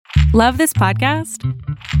Love this podcast?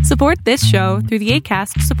 Support this show through the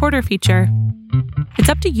Acast supporter feature. It's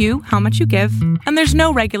up to you how much you give, and there's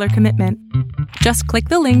no regular commitment. Just click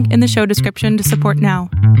the link in the show description to support now.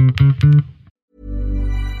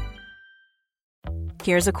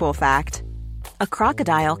 Here's a cool fact. A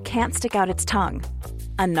crocodile can't stick out its tongue.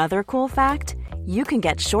 Another cool fact, you can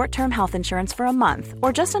get short-term health insurance for a month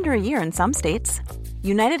or just under a year in some states.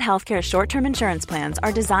 United Healthcare short-term insurance plans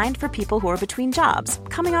are designed for people who are between jobs,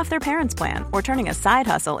 coming off their parents' plan, or turning a side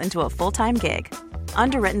hustle into a full-time gig.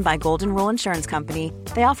 Underwritten by Golden Rule Insurance Company,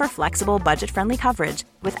 they offer flexible, budget-friendly coverage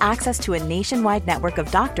with access to a nationwide network of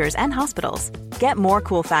doctors and hospitals. Get more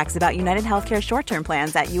cool facts about United Healthcare short-term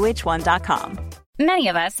plans at uh1.com. Many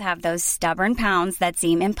of us have those stubborn pounds that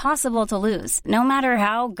seem impossible to lose, no matter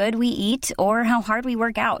how good we eat or how hard we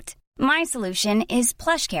work out. My solution is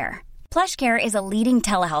PlushCare. PlushCare is a leading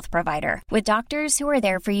telehealth provider with doctors who are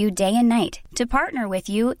there for you day and night to partner with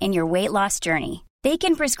you in your weight loss journey. They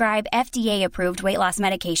can prescribe FDA-approved weight loss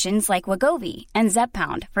medications like Wegovy and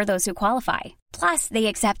Zepbound for those who qualify. Plus, they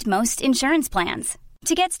accept most insurance plans.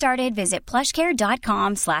 To get started, visit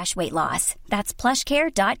plushcare.com/weightloss. That's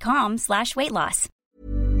plushcare.com/weightloss.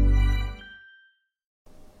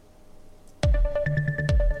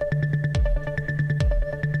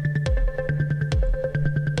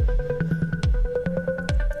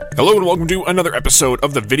 Hello and welcome to another episode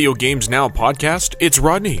of the Video Games Now podcast. It's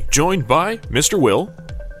Rodney, joined by Mr. Will.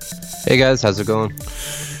 Hey guys, how's it going?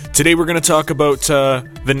 Today we're going to talk about the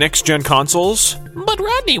next-gen consoles. But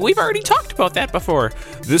Rodney, we've already talked about that before.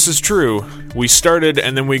 This is true. We started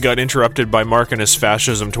and then we got interrupted by Mark and his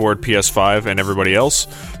fascism toward PS5 and everybody else.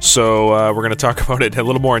 So we're going to talk about it a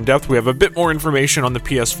little more in depth. We have a bit more information on the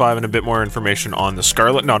PS5 and a bit more information on the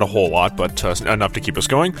Scarlet. Not a whole lot, but enough to keep us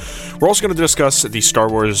going. We're also going to discuss the Star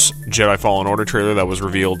Wars Jedi Fallen Order trailer that was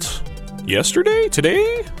revealed yesterday?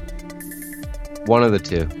 Today? One of the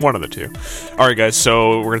two. Alright guys,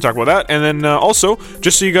 so we're going to talk about that, and then also,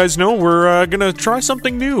 just so you guys know, we're going to try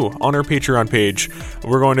something new on our Patreon page.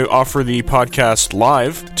 We're going to offer the podcast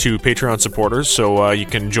live to Patreon supporters, so you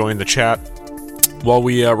can join the chat while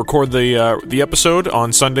we record the episode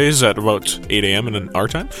on Sundays at about 8 a.m. in our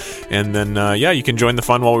time. And then, you can join the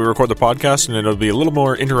fun while we record the podcast, and it'll be a little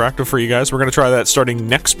more interactive for you guys. We're going to try that starting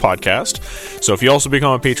next podcast. So if you also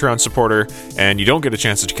become a Patreon supporter and you don't get a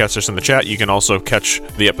chance to catch us in the chat, you can also catch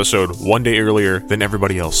the episode one day earlier than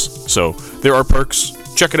everybody else. So there are perks.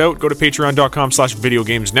 Check it out. Go to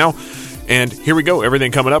patreon.com/videogamesnow. And here we go.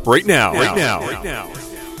 Everything coming up right now.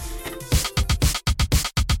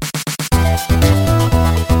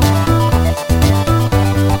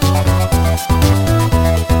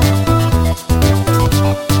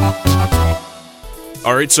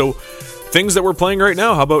 Alright, so things that we're playing right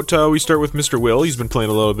now. How about we start with Mr. Will? He's been playing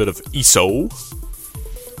a little bit of ESO.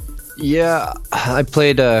 Yeah, I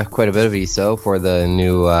played quite a bit of ESO for the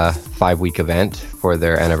new 5-week event for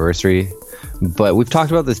their anniversary. But we've talked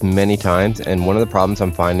about this many times, and one of the problems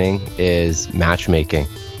I'm finding is matchmaking.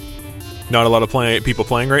 Not a lot of people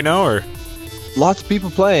playing right now, or? Lots of people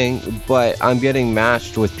playing, but I'm getting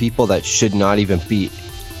matched with people that should not even be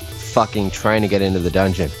fucking trying to get into the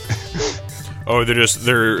dungeon. Oh,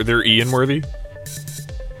 they're Ian worthy?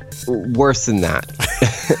 Worse than that.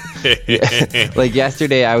 Like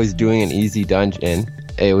yesterday I was doing an easy dungeon.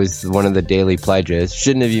 It was one of the daily pledges.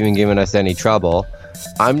 Shouldn't have even given us any trouble.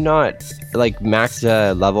 I'm not, like, max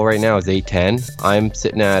level right now is 810. I'm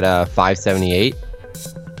sitting at 578.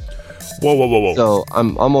 Whoa. So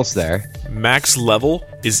I'm almost there. Max level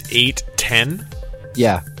is 810?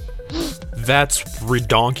 Yeah. That's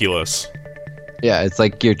redonkulous. Yeah, it's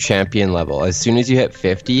like your champion level. As soon as you hit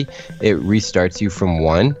 50, it restarts you from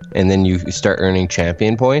 1, and then you start earning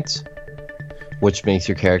champion points, which makes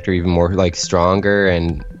your character even more, like, stronger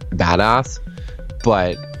and badass.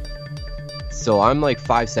 But, so I'm like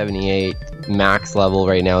 578, max level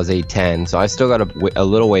right now is 810, so I still got a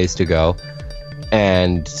little ways to go.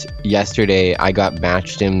 And yesterday, I got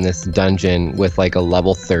matched in this dungeon with like a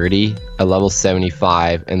level 30, a level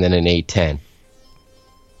 75, and then an 810.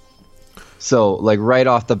 So, like, right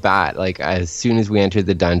off the bat, like, as soon as we entered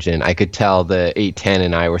the dungeon, I could tell the 810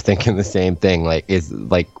 and I were thinking the same thing. Like,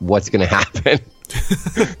 what's going to happen?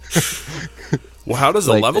 Well, how does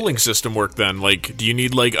the leveling system work then? Like, do you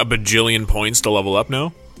need, like, a bajillion points to level up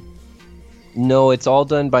now? No, it's all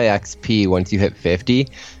done by XP once you hit 50.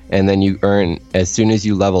 And then you earn, as soon as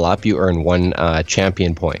you level up, you earn 1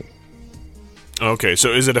 champion point. Okay, so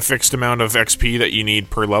is it a fixed amount of XP that you need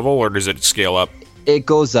per level, or does it scale up? It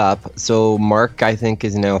goes up. So Mark, I think,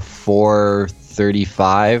 is now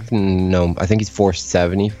 435. No, I think he's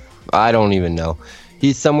 470. I don't even know.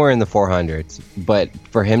 He's somewhere in the 400s, but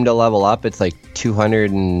for him to level up, it's like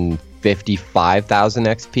 255,000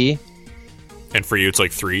 XP. And for you, it's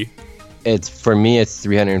like 3? For me, it's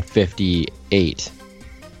 358.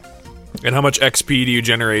 And how much XP do you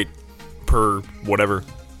generate per whatever?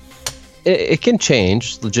 It can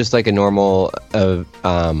change, just like a normal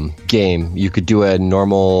game. You could do a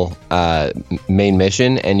normal main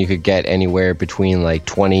mission, and you could get anywhere between like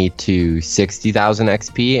 20 to 60,000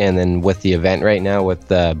 XP. And then with the event right now, with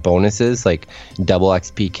the bonuses, like double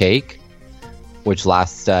XP cake, which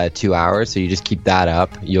lasts 2 hours. So you just keep that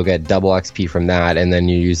up. You'll get double XP from that, and then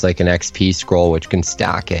you use like an XP scroll, which can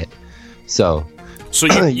stack it. So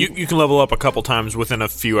you can level up a couple times within a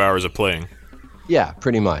few hours of playing. Yeah,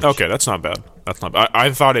 pretty much. Okay, that's not bad.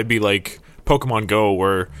 I thought it'd be like Pokemon Go,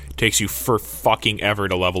 where it takes you for fucking ever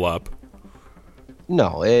to level up.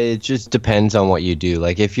 No, it just depends on what you do.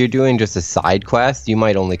 Like, if you're doing just a side quest, you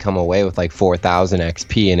might only come away with like 4,000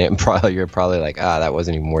 XP, and you're probably like, that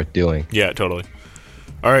wasn't even worth doing. Yeah, totally.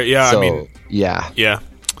 All right, yeah, So, yeah.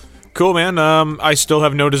 Cool, man. I still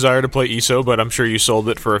have no desire to play ESO, but I'm sure you sold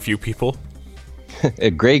it for a few people.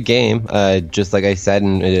 A great game, just like I said,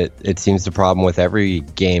 and it seems the problem with every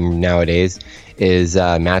game nowadays is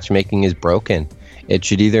matchmaking is broken. It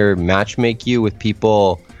should either matchmake you with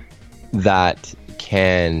people that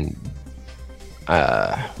can,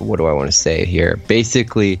 what do I want to say here?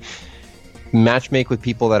 Basically, matchmake with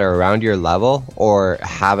people that are around your level or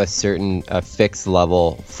have a fixed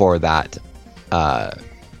level for that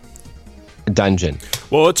dungeon.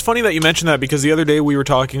 Well, it's funny that you mentioned that, because the other day we were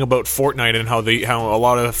talking about Fortnite and how a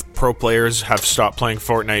lot of pro players have stopped playing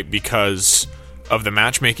Fortnite because of the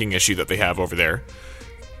matchmaking issue that they have over there.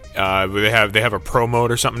 They have a pro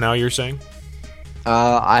mode or something now, you're saying?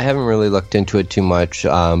 I haven't really looked into it too much.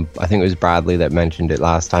 I think it was Bradley that mentioned it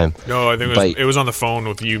last time. No, I think it was on the phone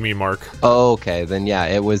with you, me, Mark. Oh, okay. Then yeah,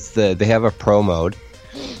 it was they have a pro mode,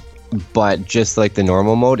 but just like the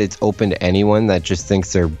normal mode, it's open to anyone that just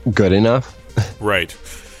thinks they're good enough. Right.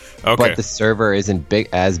 Okay. But the server isn't big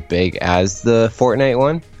as the Fortnite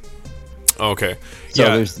one. Okay. So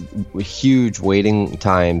there's huge waiting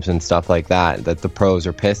times and stuff like that the pros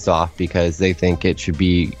are pissed off because they think it should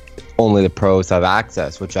be only the pros have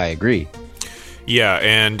access, which I agree. Yeah,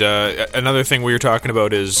 and another thing we were talking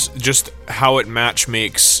about is just how it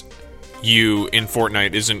matchmakes you in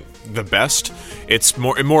Fortnite isn't the best. It's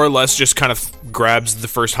more or less just kind of grabs the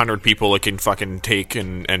first 100 people it can fucking take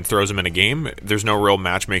and throws them in a game. There's no real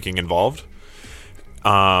matchmaking involved.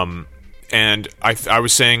 And I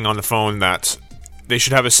was saying on the phone that they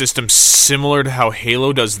should have a system similar to how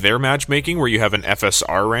Halo does their matchmaking, where you have an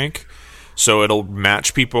FSR rank, so it'll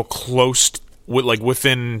match people close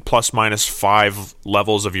within plus minus 5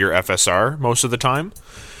 levels of your FSR most of the time,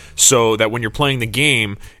 so that when you're playing the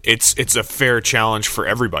game, it's a fair challenge for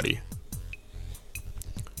everybody.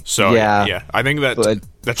 So yeah, I think that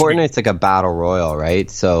Fortnite's like a battle royale, right?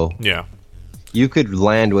 So yeah, you could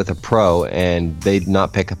land with a pro and they'd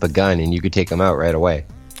not pick up a gun, and you could take them out right away.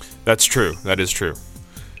 That's true. That is true.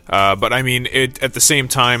 But I mean, at the same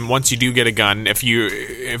time, once you do get a gun, if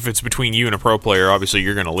it's between you and a pro player, obviously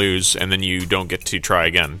you're going to lose, and then you don't get to try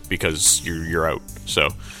again because you're out. So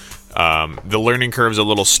the learning curve's a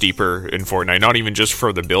little steeper in Fortnite. Not even just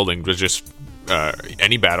for the building, but just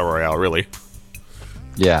any battle royale, really.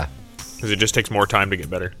 Yeah, because it just takes more time to get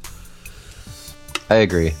better. I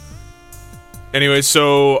agree. Anyway,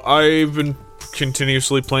 so I've been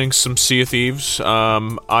continuously playing some Sea of Thieves.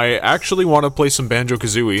 I actually want to play some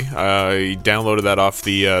Banjo-Kazooie. I downloaded that off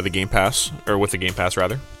the Game Pass, or with the Game Pass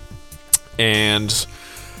rather. And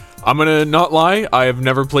I'm gonna not lie, I have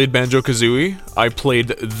never played Banjo-Kazooie. I played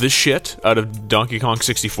the shit out of Donkey Kong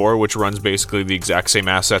 64, which runs basically the exact same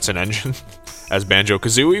assets and engine as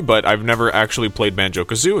Banjo-Kazooie, but I've never actually played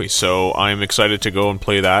Banjo-Kazooie, so I'm excited to go and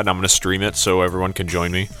play that. I'm gonna stream it so everyone can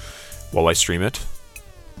join me while I stream it.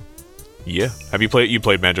 Yeah. Have you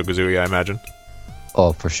played Banjo-Kazooie, I imagine?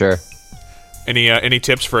 Oh, for sure. Any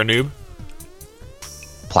tips for a noob?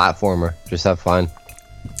 Platformer. Just have fun.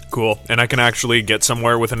 Cool. And I can actually get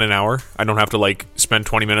somewhere within an hour? I don't have to, spend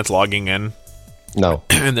 20 minutes logging in? No.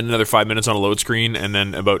 And then another 5 minutes on a load screen, and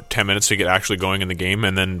then about 10 minutes to get actually going in the game,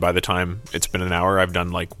 and then by the time it's been an hour, I've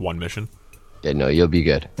done, one mission? Yeah, no, you'll be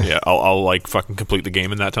good. Yeah, I'll fucking complete the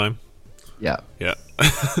game in that time? Yeah. Yeah.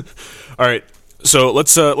 All right. So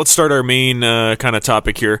let's start our main kind of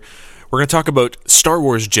topic here. We're going to talk about Star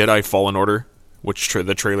Wars Jedi Fallen Order, which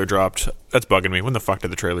the trailer dropped. That's bugging me. When the fuck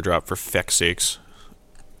did the trailer drop, for feck's sakes?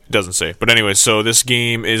 It doesn't say. But anyway, so this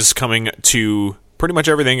game is coming to pretty much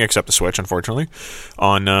everything except the Switch, unfortunately,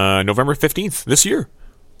 on November 15th this year.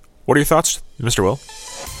 What are your thoughts, Mr. Will?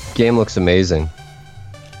 Game looks amazing.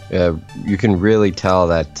 You can really tell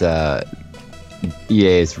that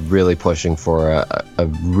EA is really pushing for a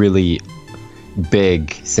really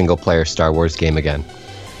big single-player Star Wars game again.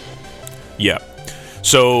 Yeah.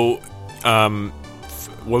 So,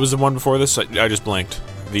 what was the one before this? I just blanked.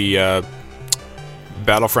 The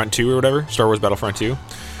Battlefront 2 or whatever? Star Wars Battlefront 2?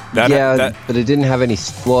 But it didn't have any...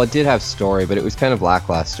 Well, it did have story, but it was kind of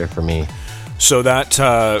lackluster for me. So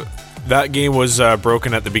that game was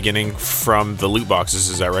broken at the beginning from the loot boxes,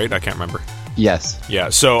 is that right? I can't remember. Yes. Yeah,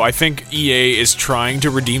 so I think EA is trying to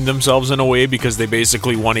redeem themselves in a way because they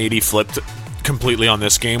basically 180 flipped completely on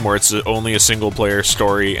this game where it's only a single-player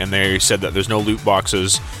story, and they said that there's no loot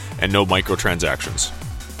boxes and no microtransactions.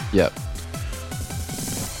 Yep.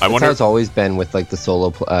 I wonder. That's how it's always been with like the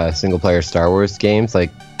solo single-player Star Wars games.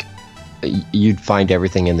 Like, you'd find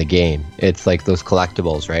everything in the game. It's like those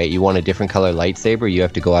collectibles, right? You want a different color lightsaber, you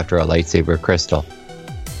have to go after a lightsaber crystal.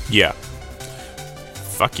 Yeah.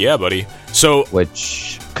 Fuck yeah, buddy. So,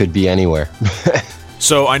 which could be anywhere.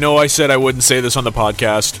 So I know I said I wouldn't say this on the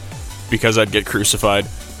podcast because I'd get crucified,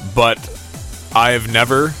 but I've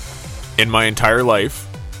never in my entire life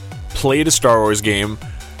played a Star Wars game,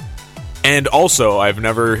 and also I've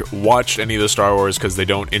never watched any of the Star Wars because they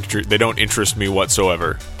don't interest me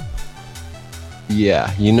whatsoever.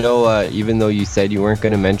 Yeah, even though you said you weren't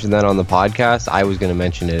going to mention that on the podcast, I was going to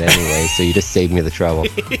mention it anyway, so you just saved me the trouble.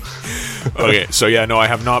 Okay, so yeah, no, I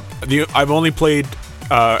have not. I've only played.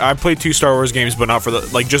 I played 2 Star Wars games, but not for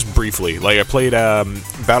just briefly. Like I played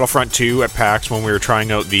Battlefront 2 at PAX when we were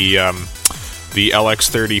trying out the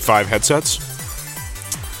LX35 headsets,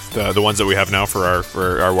 the ones that we have now for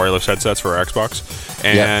our wireless headsets for our Xbox.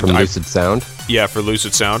 And from Lucid Sound. Yeah, for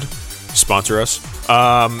Lucid Sound, sponsor us.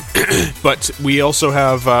 But we also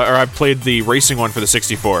have, I've played the racing one for the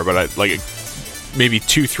 64, but maybe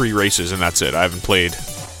 2-3 races and that's it. I haven't played.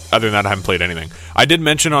 Other than that, I haven't played anything. I did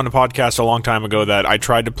mention on a podcast a long time ago that I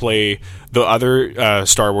tried to play the other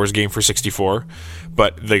Star Wars game for 64,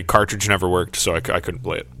 but the cartridge never worked, so I couldn't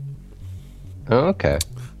play it. Oh, okay.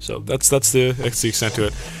 So that's the extent to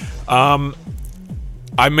it. I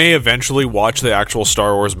may eventually watch the actual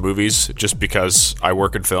Star Wars movies just because I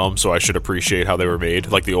work in film, so I should appreciate how they were made,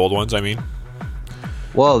 like the old ones, I mean.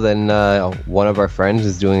 Well, then one of our friends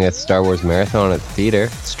is doing a Star Wars marathon at the theater.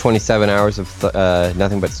 It's 27 hours of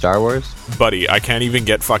nothing but Star Wars. Buddy, I can't even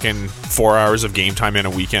get fucking 4 hours of game time in a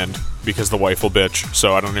weekend because the wife will bitch,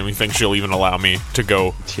 so I don't even think she'll even allow me to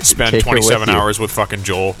go spend 27 hours with fucking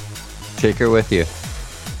Joel. Take her with you.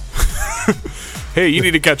 Hey, you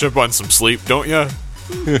need to catch up on some sleep, don't ya?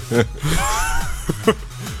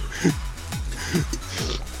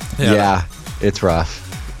 Yeah, it's rough.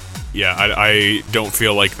 Yeah, I don't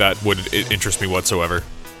feel like that would interest me whatsoever.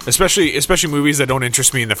 Especially movies that don't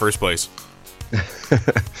interest me in the first place.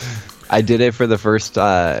 I did it for the first,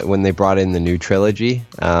 when they brought in the new trilogy.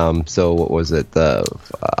 So what was it? The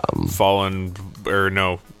Fallen, or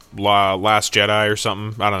no, Last Jedi or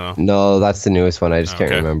something? I don't know. No, that's the newest one. I just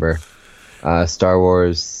can't remember. Star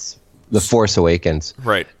Wars, The Force Awakens.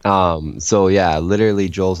 Right. So yeah, literally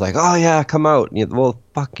Joel's like, oh yeah, come out. Well,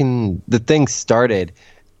 fucking, the thing started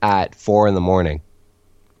at 4 a.m.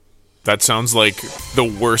 That sounds like the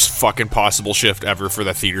worst fucking possible shift ever for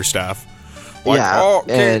the theater staff. Like, yeah, oh,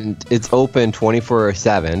 okay. And it's open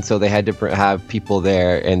 24/7, so they had to have people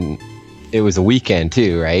there, and it was a weekend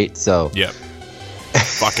too, right? So yeah,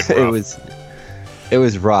 fucking rough. it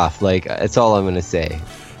was rough. Like, that's all I'm gonna say.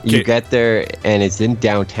 You get there, and it's in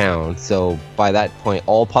downtown, so by that point,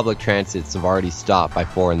 all public transits have already stopped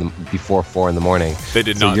before 4 a.m. They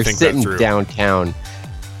did not think that through. You're sitting downtown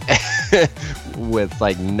with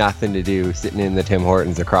like nothing to do, sitting in the Tim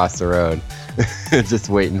Hortons across the road, just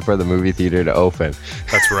waiting for the movie theater to open.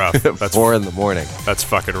 That's rough. That's 4 a.m. That's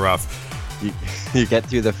fucking rough. You get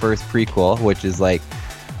through the first prequel, which is like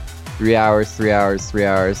 3 hours,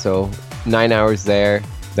 so 9 hours there.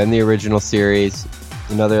 Then the original series,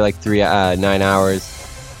 another like 9 hours,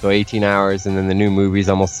 so 18 hours, and then the new movie's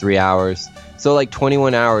almost 3 hours. So like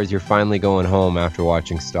 21 hours, you're finally going home after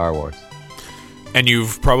watching Star Wars. And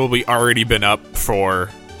you've probably already been up for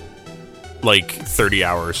like 30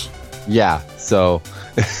 hours. Yeah, so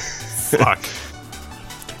fuck.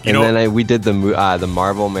 Then we did the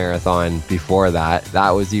Marvel marathon before that. That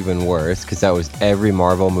was even worse because that was every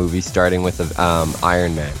Marvel movie starting with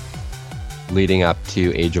Iron Man, leading up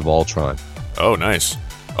to Age of Ultron. Oh, nice.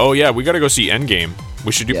 Oh yeah, we got to go see Endgame.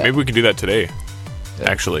 We should do. Yeah. Maybe we can do that today. Yeah.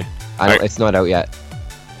 Actually, it's not out yet.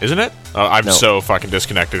 Isn't it? I'm so fucking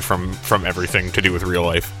disconnected from everything to do with real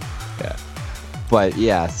life. Yeah. But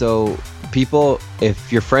yeah, so people,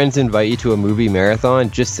 if your friends invite you to a movie marathon,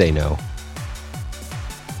 just say no.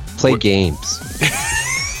 Play games.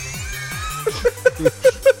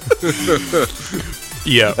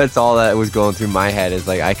 Yeah. That's all that was going through my head, is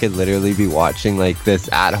like I could literally be watching like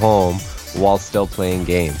this at home while still playing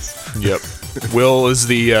games. Yep. Will is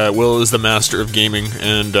the master of gaming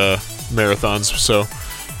and marathons, so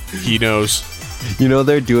he knows. You know,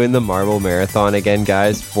 they're doing the Marvel Marathon again,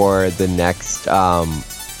 guys, for the next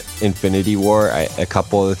Infinity War. A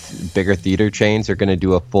couple of bigger theater chains are going to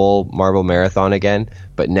do a full Marvel Marathon again,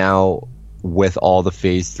 but now with all the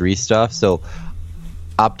Phase 3 stuff. So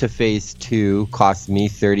up to Phase 2 costs me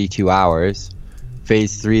 32 hours.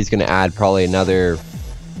 Phase 3 is going to add probably another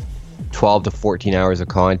 12 to 14 hours of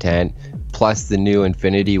content, plus the new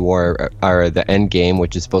Infinity War, or the End Game,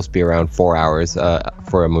 which is supposed to be around 4 hours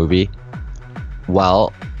for a movie.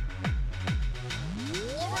 Well,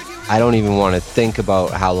 I don't even want to think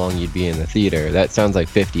about how long you'd be in the theater. That sounds like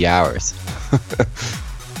 50 hours.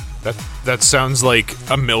 That sounds like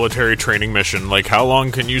a military training mission. Like, how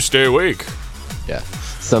long can you stay awake? Yeah.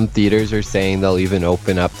 Some theaters are saying they'll even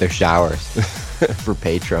open up their showers for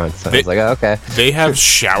patrons. So I was like, oh, okay. They have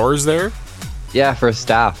showers there? Yeah, for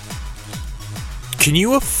staff. Can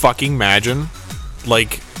you fucking imagine,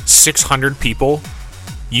 like, 600 people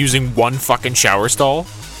using one fucking shower stall?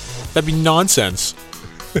 That'd be nonsense.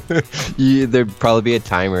 There'd probably be a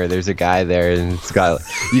timer. There's a guy there, and it's got,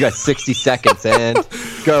 you got 60 seconds, and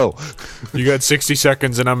go. You got 60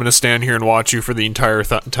 seconds, and I'm going to stand here and watch you for the entire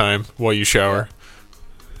time while you shower.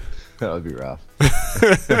 That would be rough.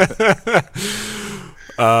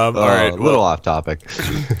 All right, a little off topic.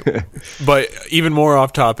 But even more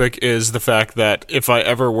off topic is the fact that if I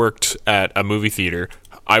ever worked at a movie theater,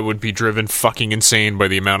 I would be driven fucking insane by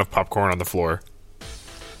the amount of popcorn on the floor.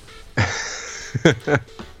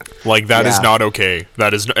 Like, that is not okay.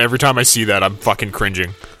 That is, every time I see that, I'm fucking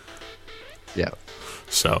cringing. Yeah.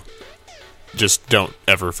 So, just don't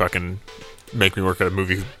ever fucking make me work at a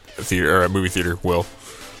movie theater, Will.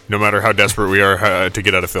 No matter how desperate we are to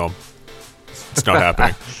get out of film. It's not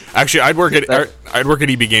happening. Actually, I'd work at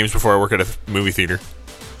EB Games before I work at a movie theater.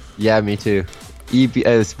 Yeah, me too.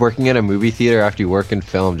 Working at a movie theater after you work in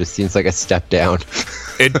film just seems like a step down.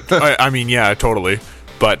 I mean, yeah, totally.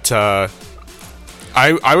 But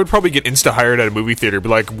I would probably get insta-hired at a movie theater, but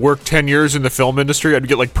like work 10 years in the film industry, I'd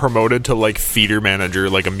get like promoted to like theater manager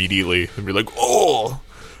like immediately. I'd be like, oh!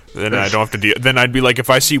 Then I don't have to deal. Then I'd be like, if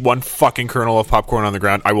I see one fucking kernel of popcorn on the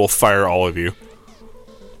ground, I will fire all of you.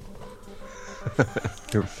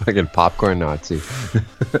 You're a fucking popcorn Nazi.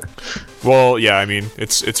 Well, yeah, I mean,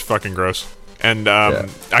 it's fucking gross. And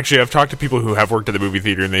actually, I've talked to people who have worked at the movie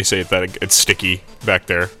theater, and they say that it's sticky back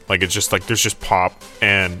there. Like, it's just like there's just pop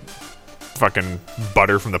and fucking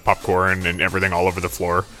butter from the popcorn and everything all over the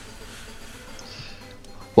floor.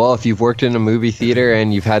 Well, if you've worked in a movie theater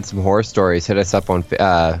and you've had some horror stories, hit us up on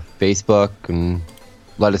Facebook and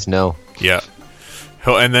let us know. Yeah.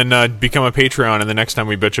 And then become a Patreon, and the next time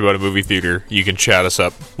we bitch about a movie theater, you can chat us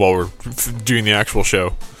up while we're doing the actual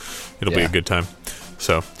show. It'll be a good time.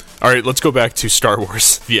 So, all right, let's go back to Star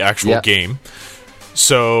Wars, the actual game.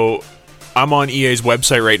 So, I'm on EA's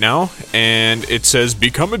website right now, and it says,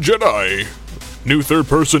 Become a Jedi. New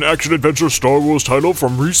third-person action-adventure Star Wars title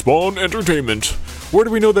from Respawn Entertainment. Where do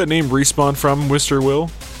we know that name Respawn from, Mr. Will?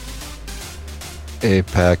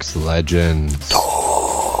 Apex Legends.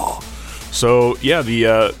 So, yeah,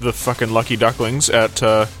 the fucking lucky ducklings at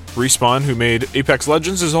Respawn, who made Apex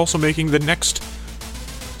Legends, is also making the next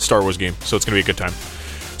Star Wars game. So it's going to be a good time.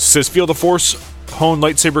 It says, Feel the Force, hone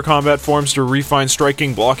lightsaber combat forms to refine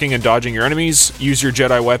striking, blocking, and dodging your enemies. Use your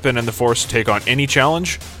Jedi weapon and the Force to take on any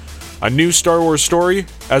challenge. A new Star Wars story.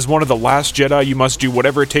 As one of the last Jedi, you must do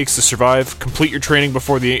whatever it takes to survive. Complete your training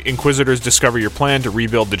before the Inquisitors discover your plan to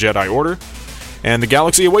rebuild the Jedi Order. And the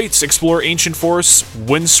galaxy awaits. Explore ancient forests,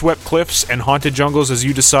 windswept cliffs, and haunted jungles as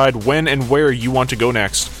you decide when and where you want to go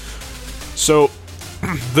next. So,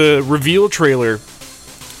 the reveal trailer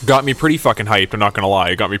got me pretty fucking hyped, I'm not gonna lie.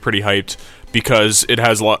 It got me pretty hyped because it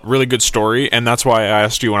has a really good story, and that's why I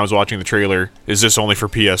asked you when I was watching the trailer, is this only for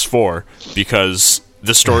PS4? Because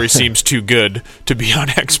the story seems too good to be on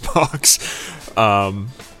Xbox.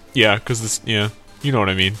 Yeah, because this, you know what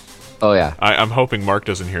I mean. Oh, yeah. I'm hoping Mark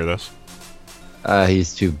doesn't hear this.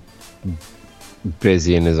 He's too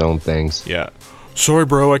busy in his own things. Yeah. Sorry,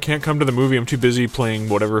 bro, I can't come to the movie. I'm too busy playing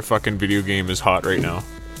whatever fucking video game is hot right now.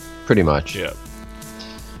 Pretty much. Yeah.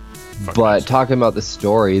 But talking about the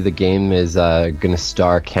story, the game is going to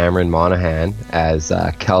star Cameron Monaghan as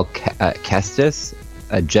Cal Kestis,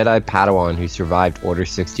 a Jedi Padawan who survived Order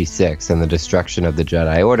 66 and the destruction of the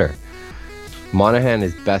Jedi Order. Monaghan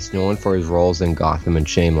is best known for his roles in Gotham and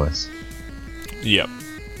Shameless. Yep.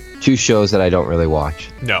 Two shows that I don't really watch.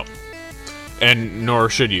 No. And nor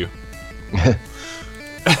should you.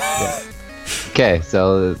 Okay,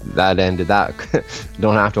 so that ended that.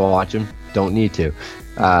 Don't have to watch him. Don't need to.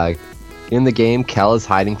 In the game, Kel is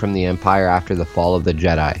hiding from the Empire after the fall of the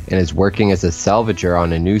Jedi and is working as a salvager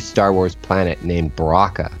on a new Star Wars planet named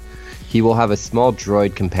Baraka. He will have a small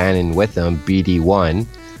droid companion with him, BD-1.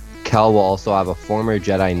 Kel will also have a former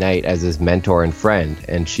Jedi Knight as his mentor and friend,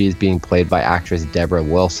 and she is being played by actress Deborah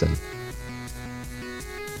Wilson.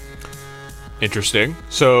 Interesting.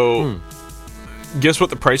 So, guess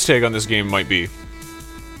what the price tag on this game might be?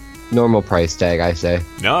 Normal price tag, I say.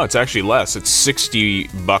 No, it's actually less. It's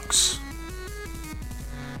 $60.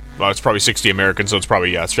 Well, it's probably 60 American, so it's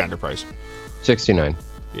probably, standard price. 69.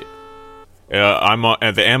 I'm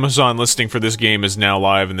at the Amazon listing for this game is now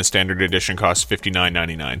live, and the standard edition costs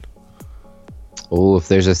 $59.99. Oh, if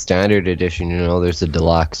there's a standard edition, there's a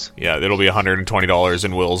deluxe. Yeah, it'll be $120,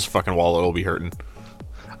 and Will's fucking wallet will be hurting.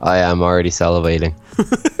 I am already salivating.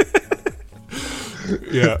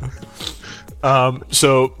 Yeah.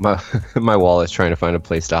 So my wallet's trying to find a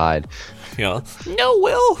place to hide. Yeah. No,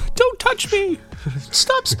 Will, don't touch me.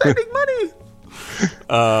 Stop spending money.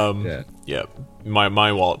 Yeah.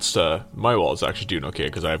 My wallet's actually doing okay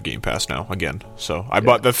because I have Game Pass now again. So I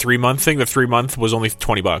bought the 3-month thing. The 3-month was only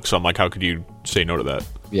 $20, so I'm like, how could you say no to that?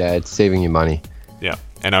 Yeah, it's saving you money. Yeah,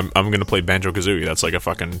 and I'm gonna play Banjo-Kazooie. That's like a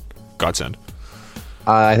fucking godsend.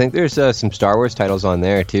 I think there's some Star Wars titles on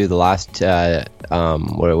there too. The last,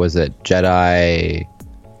 what was it, Jedi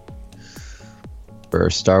or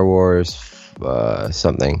Star Wars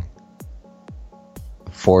something,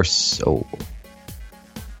 Force. Oh,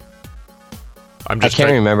 I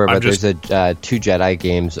can't remember, but there's a 2 Jedi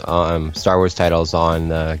games, Star Wars titles on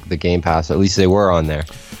the Game Pass. At least they were on there.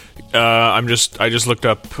 I just looked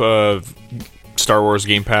up Star Wars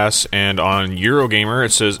Game Pass, and on Eurogamer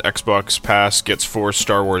it says Xbox Pass gets 4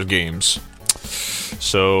 Star Wars games.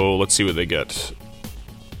 So let's see what they get.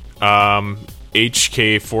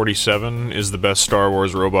 HK-47 is the best Star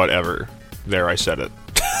Wars robot ever. There, I said it.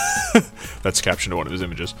 That's captioned to one of his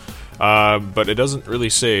images. But it doesn't really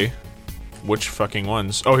say which fucking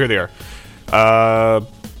ones. Oh, here they are.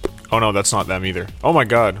 Oh no, that's not them either. Oh my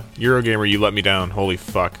god, Eurogamer, you let me down. Holy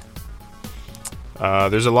fuck.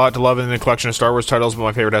 There's a lot to love in the collection of Star Wars titles, but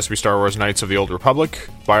my favorite has to be Star Wars Knights of the Old Republic.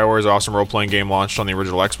 BioWare's awesome role-playing game launched on the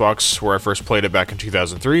original Xbox, where I first played it back in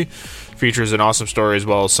 2003. Features an awesome story as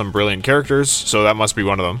well as some brilliant characters, so that must be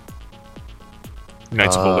one of them.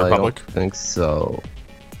 Knights of the Old Republic? I don't think so.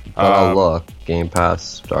 But I'll look. Game Pass,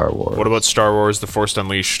 Star Wars. What about Star Wars The Force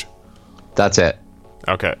Unleashed? That's it.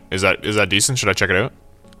 Okay. Is that decent? Should I check it out?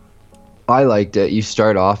 I liked it. You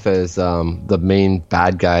start off as the main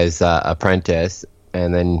bad guy's apprentice,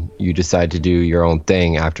 and then you decide to do your own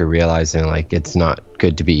thing after realizing it's not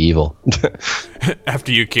good to be evil.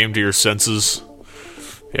 After you came to your senses.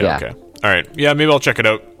 Yeah. Okay. All right. Yeah, maybe I'll check it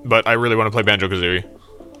out. But I really want to play Banjo-Kazooie.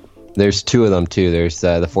 There's 2 of them too. There's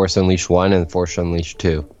the Force Unleashed 1 and Force Unleashed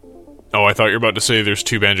 2. Oh, I thought you were about to say there's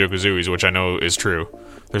 2 Banjo-Kazooies, which I know is true.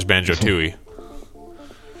 There's Banjo-Tooie.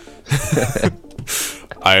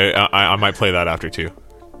 I might play that after too,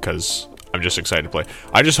 because I'm just excited to play.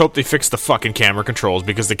 I just hope they fix the fucking camera controls,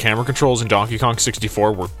 because the camera controls in Donkey Kong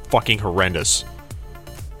 64 were fucking horrendous.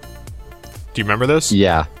 Do you remember this?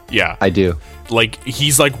 Yeah. Yeah. I do.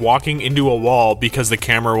 He's walking into a wall because the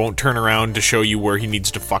camera won't turn around to show you where he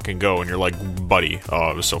needs to fucking go, and you're like, buddy.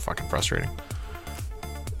 Oh, it was so fucking frustrating.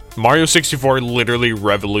 Mario 64 literally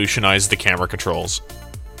revolutionized the camera controls.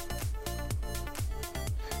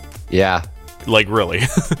 Yeah. Really.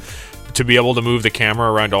 To be able to move the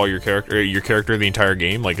camera around all your character the entire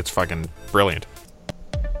game, it's fucking brilliant.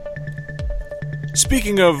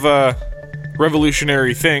 Speaking of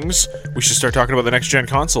revolutionary things, we should start talking about the next-gen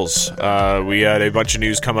consoles. We had a bunch of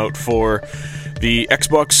news come out for the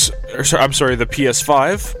Xbox, the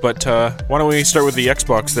PS5, but why don't we start with the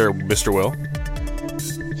Xbox there, Mr. Will?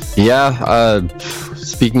 Yeah,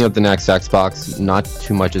 speaking of the next Xbox, not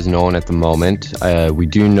too much is known at the moment. We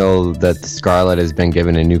do know that the Scarlett has been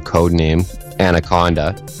given a new code name,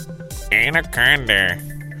 Anaconda. Anaconda.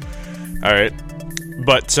 Alright.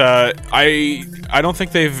 But I don't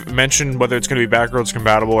think they've mentioned whether it's going to be backwards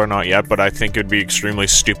compatible or not yet, but I think it would be extremely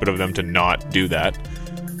stupid of them to not do that.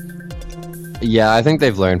 Yeah, I think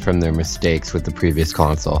they've learned from their mistakes with the previous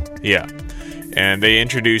console. Yeah. And they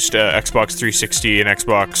introduced Xbox 360 and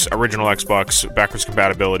original Xbox backwards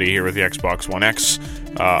compatibility here with the Xbox One X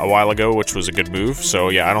a while ago, which was a good move. So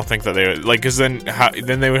yeah, I don't think that they because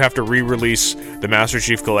then they would have to re-release the Master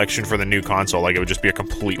Chief Collection for the new console. It would just be a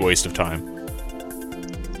complete waste of time.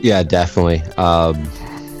 Yeah, definitely.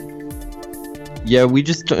 Yeah, we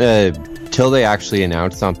just till they actually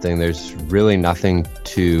announce something, there's really nothing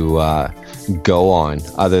to go on,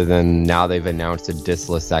 other than now they've announced a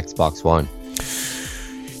diskless Xbox One.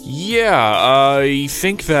 Yeah, I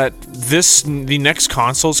think that the next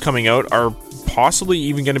consoles coming out are possibly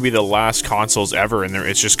even going to be the last consoles ever, and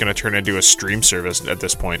it's just going to turn into a stream service at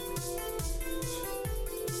this point.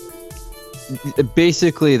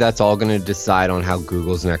 Basically, that's all going to decide on how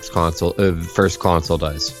Google's next first console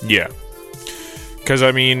does. Yeah, because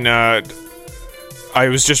I mean, I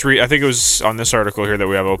was just I think it was on this article here that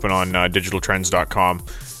we have open on digitaltrends.com,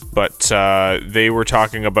 but they were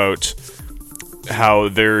talking about how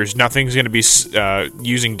nothing's going to be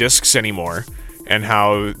using discs anymore, and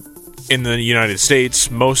how in the United States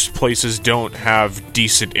most places don't have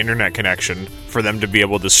decent internet connection for them to be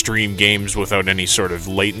able to stream games without any sort of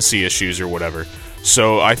latency issues or whatever.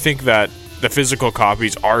 So I think that the physical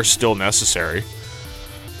copies are still necessary.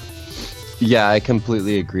 Yeah, I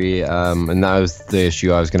completely agree, and that was the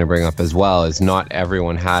issue I was going to bring up as well, is not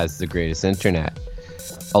everyone has the greatest internet.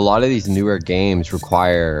 A lot of these newer games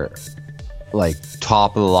require like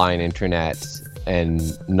top of the line internet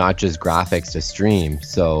and not just graphics to stream,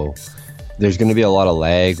 so there's going to be a lot of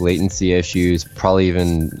lag, latency issues, probably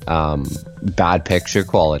even bad picture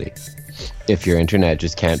quality if your internet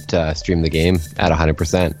just can't stream the game at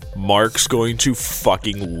 100%. Mark's going to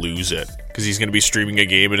fucking lose it because he's going to be streaming a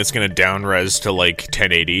game and it's going to down res to like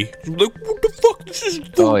 1080. Like, what the fuck, this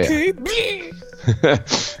isn't okay.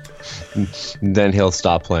 Then he'll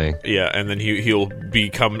stop playing. Yeah, and then he'll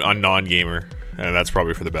become a non-gamer, and that's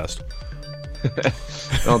probably for the best. I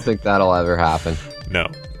don't think that'll ever happen. No.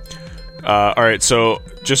 Alright, so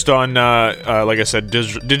just on, like I said,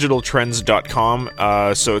 digitaltrends.com,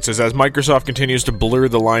 so it says, as Microsoft continues to blur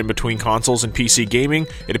the line between consoles and PC gaming,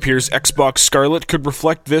 it appears Xbox Scarlett could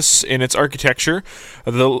reflect this in its architecture.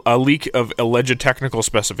 A leak of alleged technical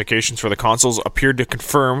specifications for the consoles appeared to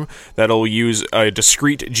confirm that it'll use a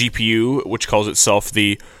discrete GPU, which calls itself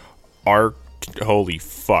the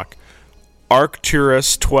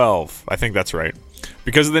Arcturus 12. I think that's right.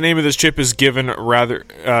 Because the name of this chip is given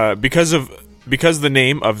because the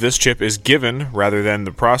name of this chip is given rather than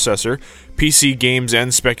the processor, PC Games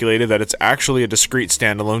End speculated that it's actually a discrete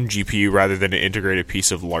standalone GPU rather than an integrated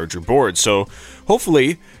piece of larger board. So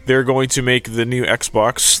hopefully they're going to make the new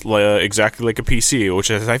Xbox exactly like a PC, which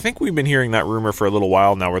is, I think we've been hearing that rumor for a little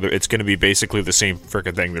while now, where it's going to be basically the same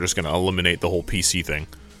frickin' thing. They're just going to eliminate the whole PC thing.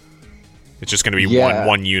 It's just going to be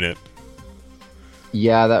one unit.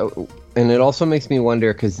 Yeah, and it also makes me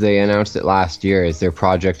wonder, because they announced it last year, is their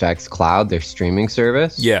Project X Cloud, their streaming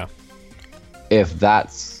service? Yeah. If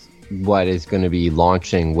that's what is going to be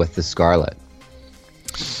launching with the Scarlett.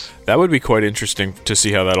 That would be quite interesting to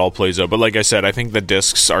see how that all plays out. But like I said, I think the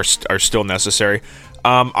discs are still necessary.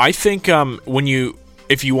 I think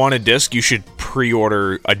if you want a disc, you should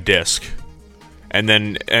pre-order a disc. And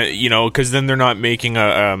then, because then they're not making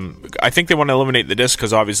I think they want to eliminate the disc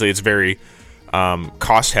because obviously it's very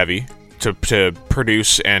cost heavy to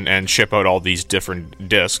produce and ship out all these different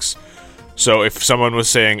discs. So if someone was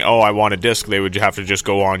saying, oh, I want a disc, they would have to just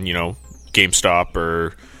go on, GameStop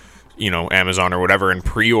or, Amazon or whatever and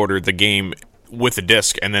pre-order the game with a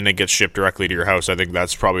disc, and then it gets shipped directly to your house. I think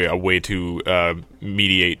that's probably a way to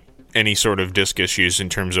mediate any sort of disc issues in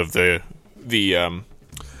terms of the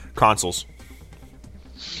consoles.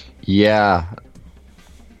 Yeah.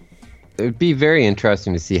 It would be very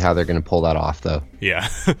interesting to see how they're going to pull that off, though. Yeah.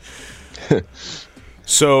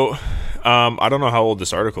 So, I don't know how old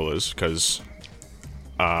this article is, because...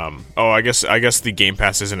 I guess the Game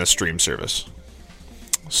Pass isn't a stream service.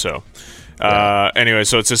 So, anyway,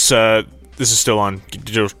 so it's this is still on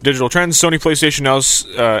Digital Trends. Sony PlayStation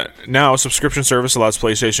Now subscription service allows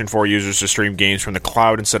PlayStation 4 users to stream games from the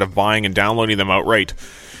cloud instead of buying and downloading them outright.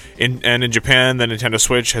 And in Japan, the Nintendo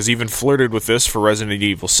Switch has even flirted with this for Resident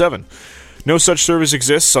Evil 7. No such service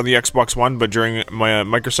exists on the Xbox One, but during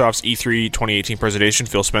Microsoft's E3 2018 presentation,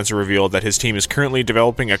 Phil Spencer revealed that his team is currently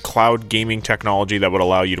developing a cloud gaming technology that would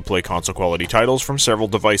allow you to play console-quality titles from several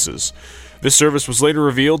devices. This service was later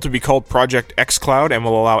revealed to be called Project X Cloud and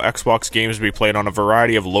will allow Xbox games to be played on a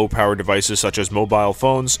variety of low-power devices such as mobile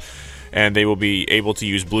phones, and they will be able to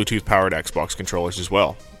use Bluetooth-powered Xbox controllers as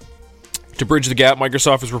well. To bridge the gap,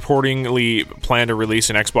 Microsoft is reportedly planned to release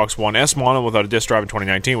an Xbox One S model without a disc drive in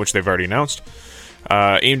 2019, which they've already announced.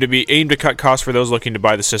 Aimed to cut costs for those looking to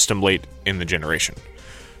buy the system late in the generation.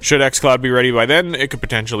 Should xCloud be ready by then, it could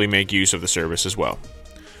potentially make use of the service as well.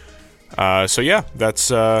 So yeah, that's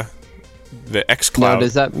the xCloud. Now,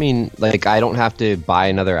 does that mean I don't have to buy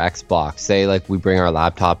another Xbox? Say we bring our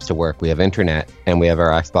laptops to work, we have internet, and we have our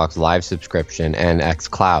Xbox Live subscription and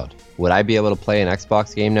xCloud. Would I be able to play an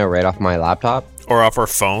Xbox game now right off my laptop? Or off our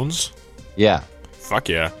phones? Yeah. Fuck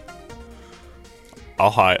yeah.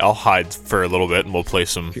 I'll hide for a little bit, and we'll play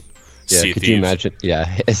some Sea of could Thieves. you imagine?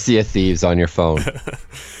 Yeah, Sea of Thieves on your phone.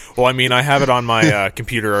 Well, I mean, I have it on my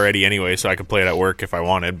computer already anyway, so I could play it at work if I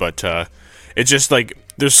wanted. But it's just like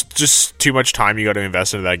there's just too much time you got to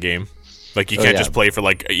invest into that game. Like you can't just play for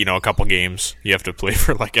like a couple games. You have to play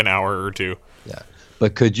for like an hour or two. Yeah,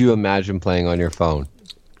 but could you imagine playing on your phone?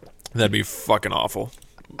 That'd be fucking awful.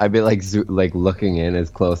 I'd be like looking in as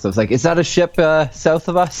close. I was like, "Is that a ship south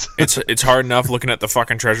of us?" It's hard enough looking at the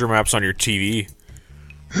fucking treasure maps on your TV.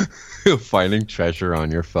 Finding treasure on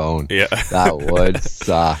your phone. Yeah. That would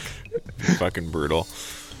suck. Fucking brutal.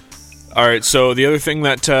 Alright, so the other thing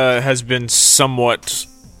that has been somewhat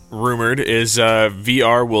rumored is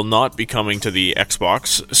VR will not be coming to the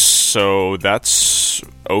Xbox, so that's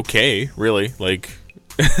okay, really. Like,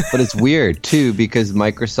 but it's weird, too, because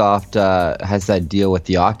Microsoft has that deal with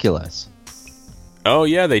the Oculus. Oh,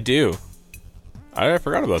 yeah, they do. I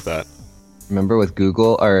forgot about that. Remember with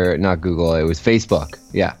Google, or not Google, it was Facebook.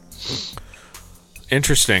 Yeah.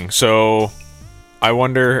 Interesting. So, I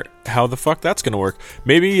wonder how the fuck that's going to work.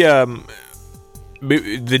 Maybe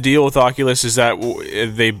the deal with Oculus is that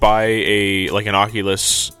they buy an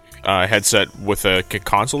Oculus headset with a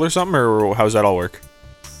console or something, or how does that all work?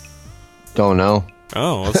 Don't know.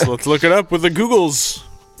 Oh, let's look it up with the Googles.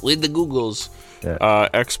 With the Googles. Yeah.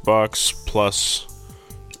 Xbox Plus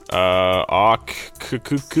Oculus.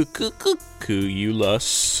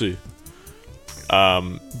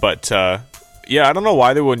 Yeah, I don't know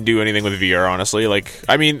why they wouldn't do anything with VR, honestly. Like,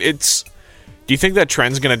 I mean, do you think that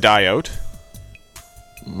trend's gonna die out?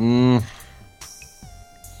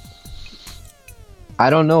 I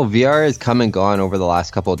don't know. VR has come and gone over the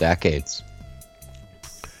last couple of decades.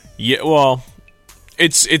 Yeah, well,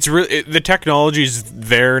 it's really the technology's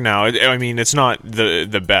there now. I mean, it's not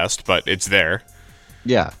the best, but it's there.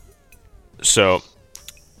 Yeah. So,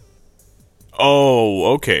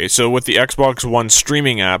 okay. So with the Xbox One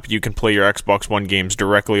streaming app, you can play your Xbox One games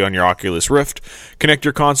directly on your Oculus Rift, connect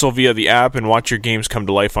your console via the app, and watch your games come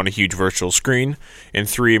to life on a huge virtual screen in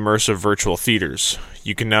 3 immersive virtual theaters.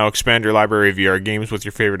 You can now expand your library of VR games with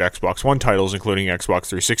your favorite Xbox One titles, including Xbox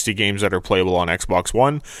 360 games that are playable on Xbox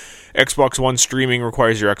One. Xbox One streaming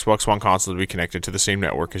requires your Xbox One console to be connected to the same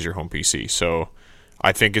network as your home PC. So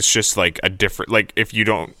I think it's just like a different, like if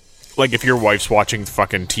your wife's watching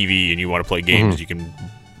fucking TV and you want to play games, you can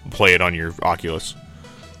play it on your Oculus.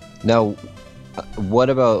 Now, what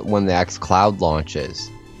about when the xCloud launches?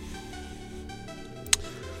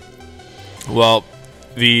 Well,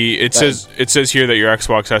 it says here that your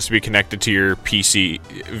Xbox has to be connected to your PC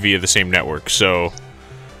via the same network. So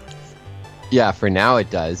yeah, for now it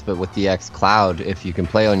does, but with the xCloud, if you can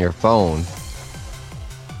play on your phone,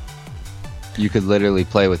 you could literally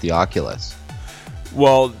play with the Oculus.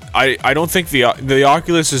 Well, I don't think the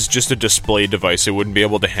Oculus is just a display device. It wouldn't be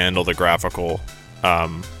able to handle the graphical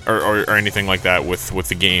or anything like that with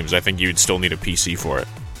the games. I think you'd still need a PC for it.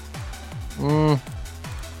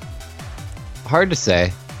 Hard to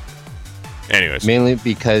say. Anyways. Mainly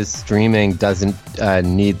because streaming doesn't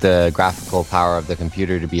need the graphical power of the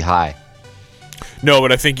computer to be high. No,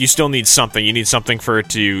 but I think you still need something. You need something for it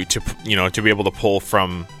to be able to pull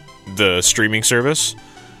from the streaming service.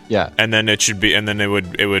 Yeah, and then it would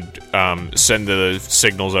send the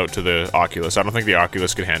signals out to the Oculus. I don't think the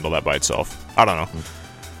Oculus could handle that by itself. I don't know.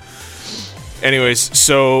 Anyways,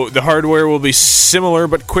 so the hardware will be similar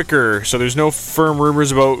but quicker. So there's no firm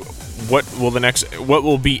rumors about what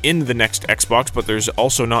will be in the next Xbox, but there's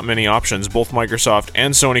also not many options. Both Microsoft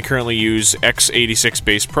and Sony currently use x86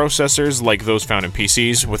 based processors like those found in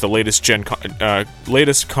PCs. With the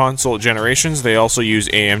latest console generations, they also use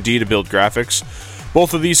AMD to build graphics.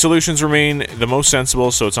 Both of these solutions remain the most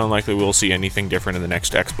sensible, so it's unlikely we'll see anything different in the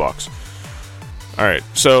next Xbox. Alright,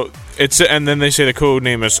 so and then they say the code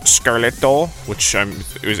name is Scarlet Doll, which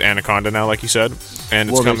it was Anaconda now, like you said, and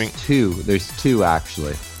it's coming. There's two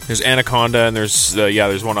actually. There's Anaconda, and there's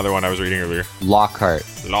one other one I was reading earlier. Lockhart.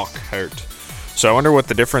 So I wonder what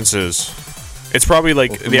the difference is. It's probably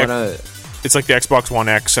like it's like the Xbox One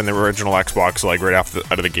X and the original Xbox, like right out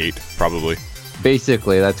of the gate, probably.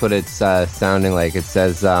 Basically, that's what it's sounding like. It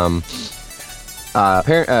says,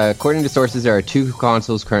 according to sources, there are 2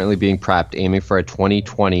 consoles currently being prepped, aiming for a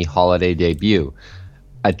 2020 holiday debut.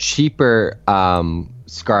 A cheaper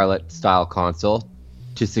Scarlet-style console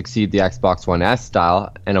to succeed the Xbox One S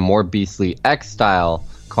style, and a more beastly X-style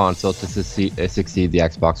console to succeed the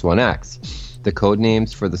Xbox One X. The code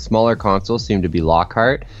names for the smaller console seem to be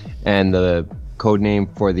Lockhart, and the code name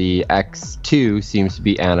for the X2 seems to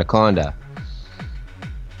be Anaconda.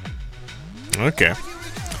 Okay.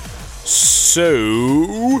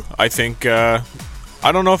 So, I think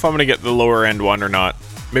I don't know if I'm gonna get the lower end one or not.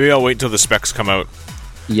 Maybe I'll wait till the specs come out.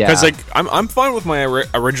 Yeah. Because like I'm fine with my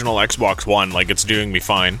original Xbox One. Like it's doing me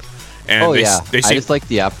fine. And I seem, just like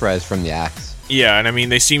the upres from the X. Yeah, and I mean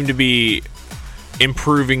they seem to be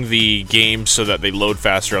improving the games so that they load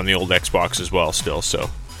faster on the old Xbox as well. Still, so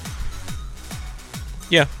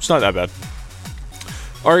yeah, it's not that bad.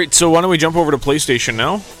 All right, so why don't we jump over to PlayStation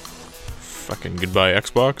now? Fucking goodbye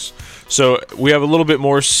Xbox. So we have a little bit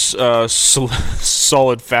more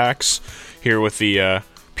solid facts here with the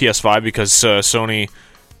PS5 because Sony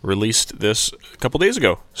released this a couple days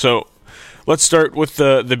ago. So let's start with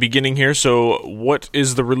the beginning here. So what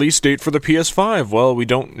is the release date for the PS5? Well, we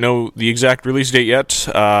don't know the exact release date yet,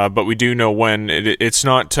 but we do know when. It's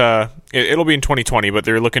not... it'll be in 2020, but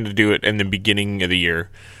they're looking to do it in the beginning of the year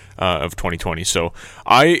of 2020. So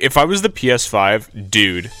if I was the PS5,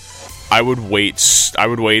 dude, I would wait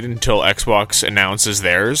until Xbox announces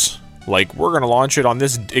theirs. Like, we're going to launch it on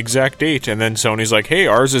this exact date, and then Sony's like, hey,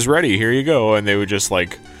 ours is ready, here you go, and they would just,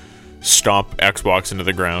 like, stomp Xbox into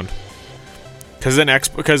the ground. Because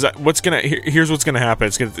here's what's gonna happen.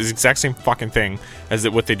 It's the exact same fucking thing as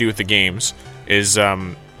what they do with the games. Is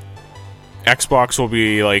Xbox will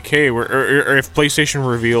be like, hey, or if PlayStation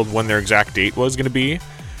revealed when their exact date was gonna be,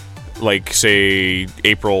 like say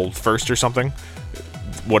April 1st or something.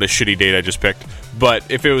 What a shitty date I just picked. But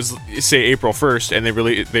if it was say April 1st and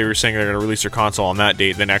they were saying they're gonna release their console on that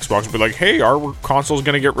date, then Xbox would be like, hey, our console's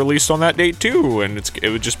gonna get released on that date too, and it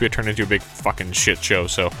would just be turned into a big fucking shit show.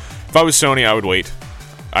 So if I was Sony, I would wait.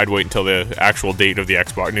 I'd wait until the actual date of the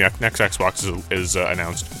next Xbox is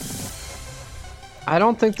announced. I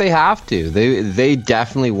don't think they have to. They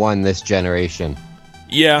definitely won this generation.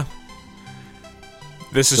 Yeah,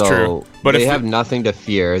 this is true. But they have nothing to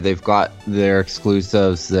fear. They've got their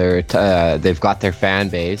exclusives. They've got their fan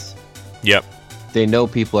base. Yep. They know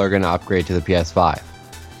people are going to upgrade to the PS5.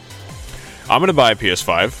 I'm going to buy a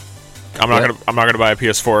PS5. I'm not going to buy a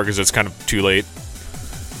PS4 because it's kind of too late.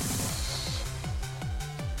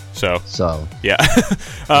 So yeah.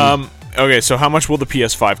 Okay, so how much will the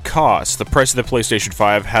PS5 cost? The price of the PlayStation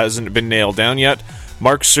 5 hasn't been nailed down yet.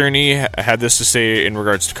 Mark Cerny had this to say in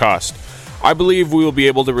regards to cost. I believe we will be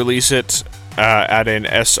able to release it at an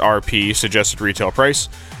SRP, suggested retail price,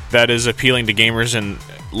 that is appealing to gamers in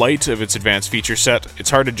light of its advanced feature set. It's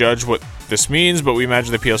hard to judge what this means, but we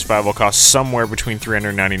imagine the PS5 will cost somewhere between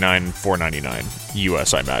 $399 and $499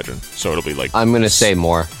 US, I imagine. So it'll be like... I'm going to say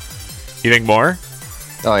more. You think more?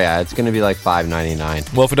 Oh yeah, it's going to be like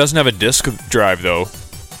 $599. Well, if it doesn't have a disc drive, though...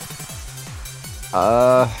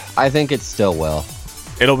 I think it still will.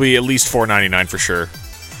 It'll be at least $499 for sure.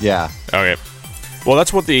 Yeah. Okay. Well,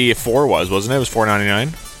 that's what the 4 was, wasn't it? It was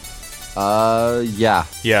 $499? Yeah.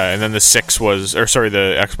 Yeah, and then the 6 was... Or, sorry,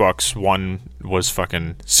 the Xbox One was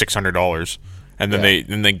fucking $600. And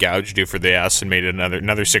then they gouged you for the S and made it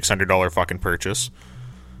another $600 fucking purchase.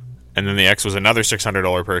 And then the X was another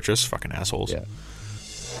 $600 purchase. Fucking assholes. Yeah.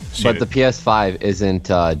 But the PS5 isn't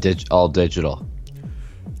all digital.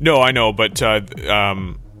 No, I know, but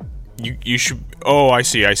you should... Oh, I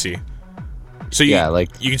see. So you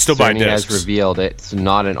can still buy discs. Sony has revealed it's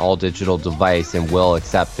not an all-digital device and will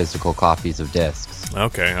accept physical copies of discs.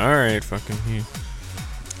 Okay, alright, fucking... Yeah.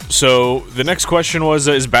 So, the next question was,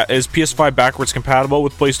 is PS5 backwards compatible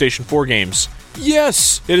with PlayStation 4 games?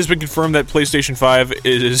 Yes! It has been confirmed that PlayStation 5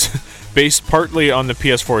 is based partly on the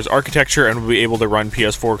PS4's architecture and will be able to run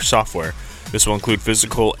PS4 software. This will include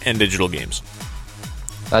physical and digital games.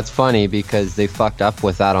 That's funny because they fucked up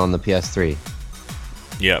with that on the PS3.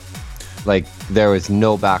 Yep. Like, there was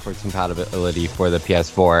no backwards compatibility for the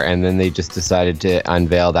PS4, and then they just decided to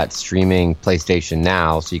unveil that streaming PlayStation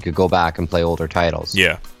Now so you could go back and play older titles.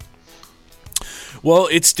 Yeah. Well,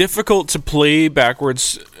 it's difficult to play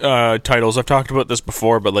backwards titles. I've talked about this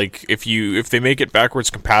before, but like if they make it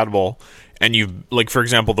backwards compatible, and for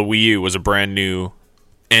example, the Wii U was a brand new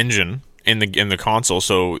engine in the console,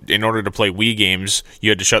 so in order to play Wii games,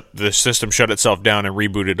 you had to shut itself down and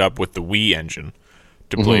reboot it up with the Wii engine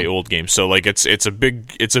to play old games. So like it's a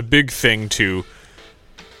big thing to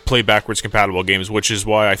play backwards compatible games, which is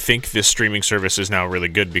why I think this streaming service is now really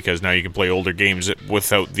good, because now you can play older games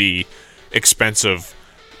without the expense of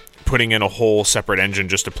putting in a whole separate engine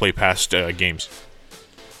just to play past games.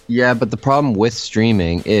 Yeah, but the problem with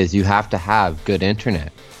streaming is you have to have good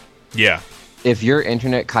internet. Yeah. If your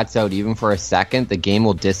internet cuts out even for a second, the game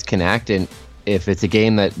will disconnect, and if it's a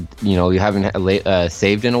game that you haven't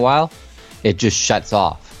saved in a while, it just shuts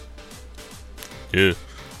off. Yeah.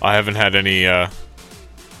 I haven't had any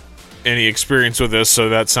experience with this, so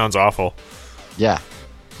that sounds awful. Yeah.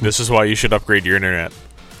 This is why you should upgrade your internet.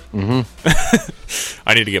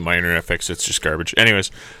 I need to get my internet fixed. It's just garbage.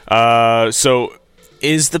 Anyways, so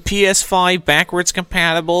is the PS5 backwards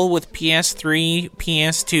compatible with PS3,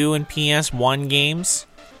 PS2, and PS1 games?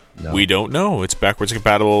 No. We don't know. It's backwards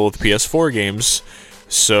compatible with PS4 games.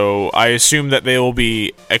 So I assume that they will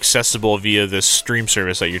be accessible via this stream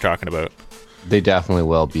service that you're talking about. They definitely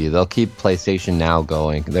will be. They'll keep PlayStation Now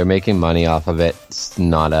going. They're making money off of it. It's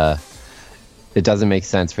not it doesn't make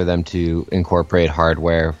sense for them to incorporate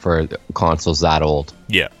hardware for consoles that old.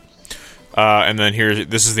 Yeah. And then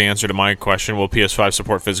this is the answer to my question. Will PS5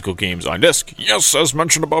 support physical games on disc? Yes, as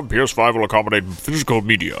mentioned above, PS5 will accommodate physical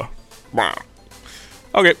media. Wow.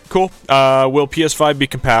 Okay, cool. Will PS5 be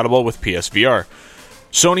compatible with PSVR?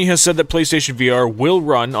 Sony has said that PlayStation VR will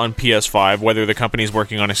run on PS5. Whether the company is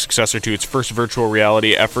working on a successor to its first virtual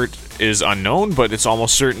reality effort is unknown, but it's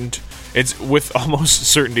almost certain. It's with almost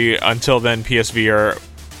certainty until then, PSVR,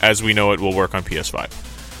 as we know it, will work on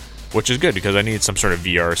PS5. Which is good, because I need some sort of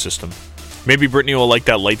VR system. Maybe Brittany will like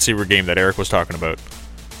that lightsaber game that Eric was talking about.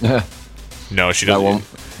 No, she doesn't.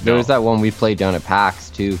 There was that one we played down at PAX,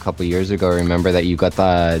 too, a couple years ago. Remember that you got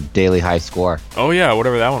the daily high score? Oh, yeah,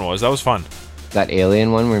 whatever that one was. That was fun. That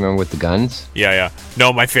alien one, remember, with the guns? Yeah.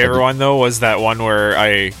 No, my favorite one, though, was that one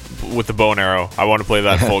where with the bow and arrow. I want to play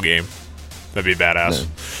that full game. That'd be badass.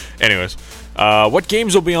 No. Anyways, what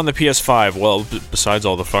games will be on the PS5? Well, besides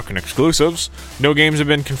all the fucking exclusives, no games have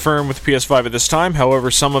been confirmed with the PS5 at this time.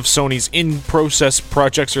 However, some of Sony's in-process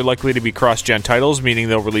projects are likely to be cross-gen titles, meaning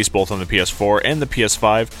they'll release both on the PS4 and the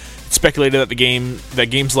PS5. It's speculated that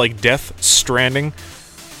games like Death Stranding...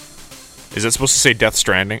 Is it supposed to say Death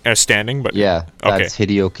Standing? But yeah, that's okay.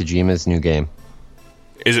 Hideo Kojima's new game.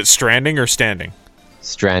 Is it Stranding or Standing?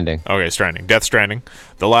 Stranding. Okay, Stranding. Death Stranding.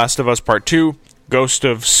 The Last of Us Part 2, Ghost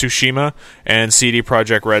of Tsushima, and CD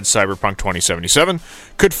Projekt Red's Cyberpunk 2077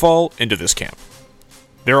 could fall into this camp.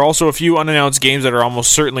 There are also a few unannounced games that are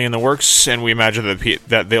almost certainly in the works, and we imagine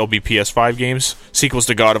that they'll be PS5 games. Sequels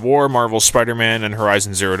to God of War, Marvel's Spider-Man, and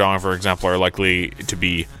Horizon Zero Dawn, for example, are likely to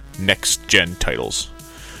be next-gen titles.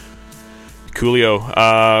 Coolio,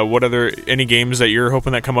 any games that you're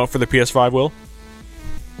hoping that come out for the PS5, Will?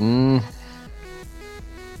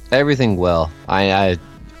 Everything will. I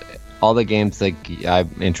all the games like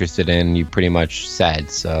I'm interested in, you pretty much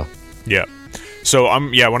said, so. Yeah. So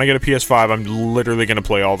when I get a PS5, I'm literally going to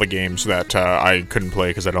play all the games that I couldn't play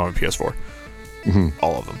because I don't have a PS4. Mm-hmm.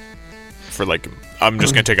 All of them. I'm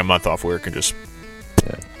just going to take a month off work and just...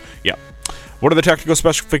 Yeah. What are the technical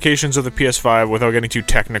specifications of the PS5 without getting too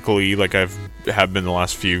technically like I have been the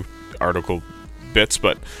last few article bits,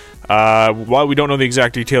 but while we don't know the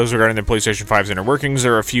exact details regarding the PlayStation 5's inner workings,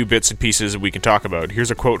 there are a few bits and pieces that we can talk about.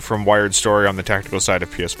 Here's a quote from Wired Story on the technical side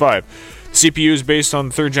of PS5. The CPU is based on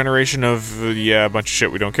the third generation of, a bunch of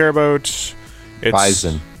shit we don't care about. It's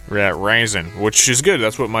Ryzen. Yeah, Ryzen, which is good.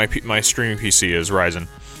 That's what my streaming PC is, Ryzen.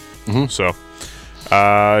 Mm-hmm. So,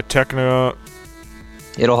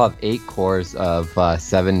 It'll have 8 cores of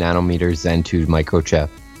 7 nanometer Zen 2 microchip.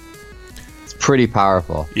 It's pretty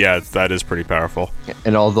powerful. Yeah, that is pretty powerful.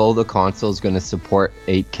 And although the console is going to support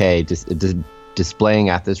 8K, displaying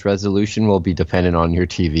at this resolution will be dependent on your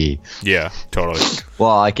TV. Yeah, totally.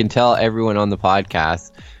 Well, I can tell everyone on the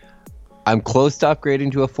podcast, I'm close to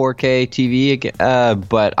upgrading to a 4K TV,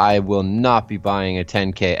 but I will not be buying a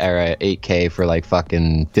 10K or a 8K for like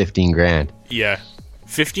fucking 15 grand. Yeah.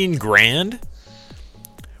 15 grand?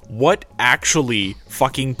 What actually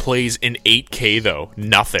fucking plays in 8K, though?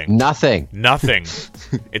 Nothing.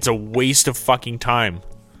 It's a waste of fucking time.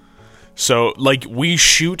 So, like, we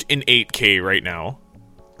shoot in 8K right now.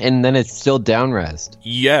 And then it's still down-res.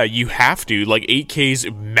 Yeah, you have to. Like,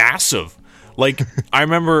 8K's massive. Like, I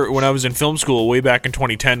remember when I was in film school way back in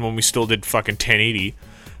 2010 when we still did fucking 1080.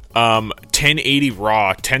 1080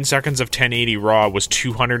 RAW, 10 seconds of 1080 RAW was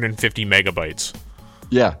 250 megabytes.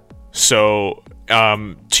 Yeah. So...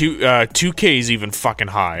 2K is even fucking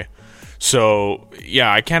high. So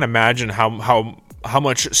yeah, I can't imagine how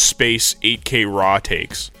much space 8K RAW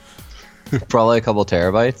takes. Probably a couple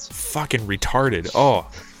terabytes. Fucking retarded. Oh.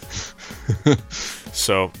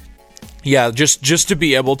 So yeah, just to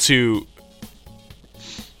be able to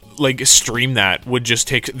like stream that would just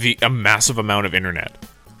take a massive amount of internet.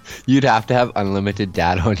 You'd have to have unlimited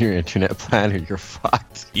data on your internet plan or you're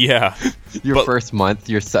fucked. Yeah. First month,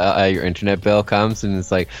 your internet bill comes and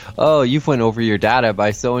it's like, oh, you've went over your data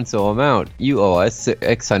by so-and-so amount. You owe us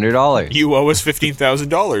 $600. You owe us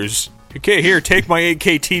 $15,000. Okay, here, take my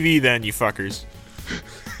 8K TV then, you fuckers.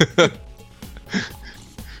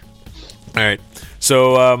 Alright.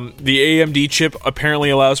 So, the AMD chip apparently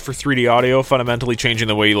allows for 3D audio, fundamentally changing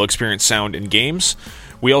the way you'll experience sound in games.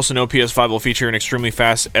 We also know PS5 will feature an extremely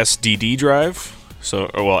fast SDD drive.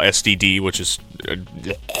 SDD, which is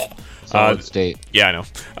Solid state. Yeah, I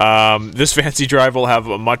know. This fancy drive will have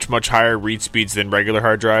a much, much higher read speeds than regular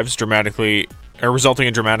hard drives, resulting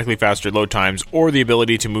in dramatically faster load times or the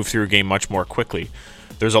ability to move through a game much more quickly.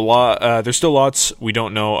 There's still lots we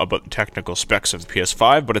don't know about the technical specs of the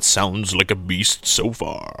PS5, but it sounds like a beast so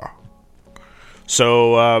far.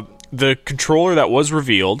 So, the controller that was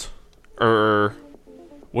revealed, or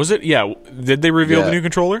was it? Yeah, did they reveal the new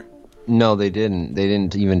controller? No, they didn't. They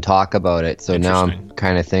didn't even talk about it. So now I'm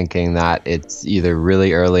kind of thinking that it's either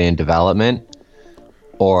really early in development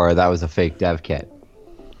or that was a fake dev kit.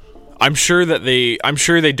 I'm sure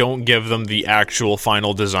they don't give them the actual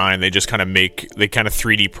final design. They just kind of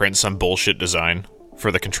 3D print some bullshit design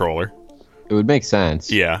for the controller. It would make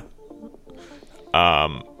sense. Yeah.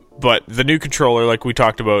 But the new controller, like we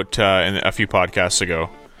talked about in a few podcasts ago,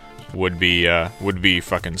 would be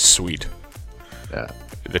fucking sweet. Yeah.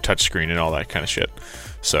 The touchscreen and all that kind of shit.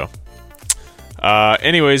 So,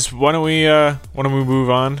 anyways, why don't we move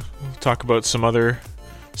on? We'll talk about some other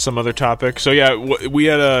topic. So yeah, we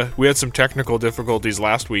had some technical difficulties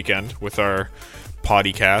last weekend with our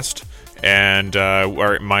podcast, and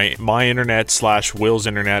my internet / Will's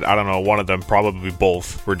internet, I don't know, one of them, probably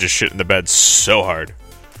both, were just shitting the bed so hard,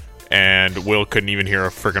 and Will couldn't even hear a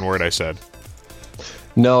freaking word I said.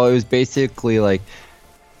 No, it was basically like,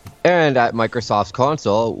 and at Microsoft's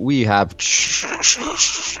console, we have...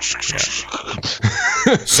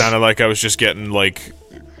 Sounded like I was just getting, like,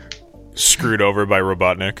 screwed over by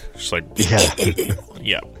Robotnik. Just like...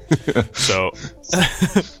 Yeah. So...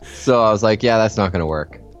 So I was like, yeah, that's not going to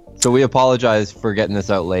work. So we apologize for getting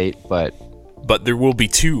this out late, but there will be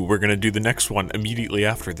two. We're going to do the next one immediately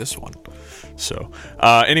after this one. So,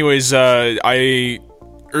 anyways,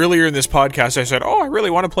 earlier in this podcast, I said, I really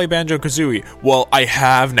want to play Banjo-Kazooie. Well, I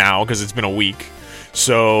have now, because it's been a week.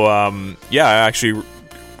 So, I actually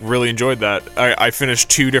really enjoyed that. I finished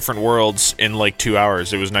 2 different worlds in, 2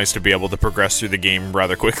 hours. It was nice to be able to progress through the game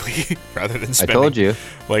rather quickly, rather than spending... I told you.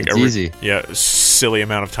 It's easy. Yeah, silly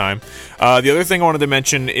amount of time. The other thing I wanted to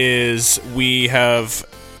mention is we have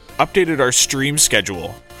updated our stream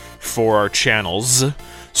schedule for our channels.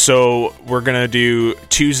 So we're going to do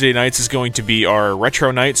Tuesday nights is going to be our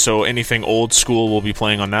retro night, so anything old school we'll be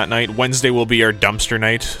playing on that night. Wednesday will be our dumpster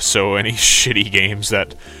night, so any shitty games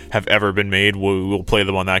that have ever been made, we'll play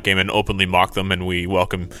them on that game and openly mock them, and we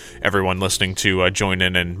welcome everyone listening to join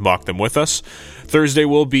in and mock them with us. Thursday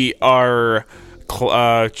will be our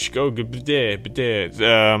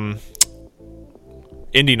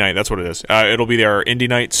indie night, that's what it is. It'll be our indie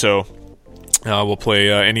night, so... we'll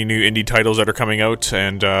play any new indie titles that are coming out,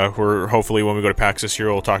 and we're hopefully when we go to PAX this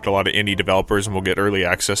year, we'll talk to a lot of indie developers, and we'll get early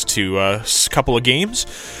access to a couple of games,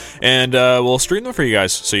 and we'll stream them for you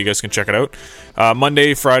guys, so you guys can check it out.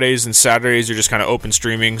 Monday, Fridays, and Saturdays are just kind of open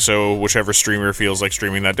streaming, so whichever streamer feels like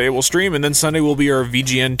streaming that day will stream, and then Sunday will be our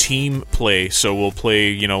VGN team play, so we'll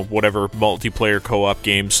play, whatever multiplayer co-op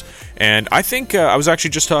games. And I think, I was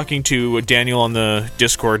actually just talking to Daniel on the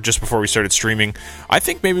Discord just before we started streaming. I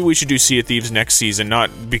think maybe we should do Sea of Thieves next season, not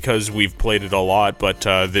because we've played it a lot, but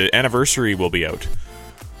the anniversary will be out.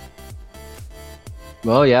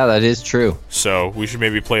 Well, yeah, that is true. So we should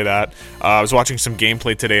maybe play that. I was watching some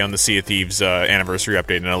gameplay today on the Sea of Thieves anniversary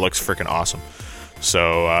update, and it looks freaking awesome.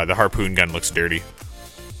 So the harpoon gun looks dirty.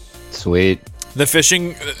 Sweet. The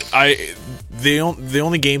fishing, the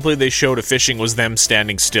only gameplay they showed of fishing was them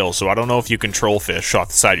standing still, so I don't know if you control fish off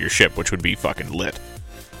the side of your ship, which would be fucking lit.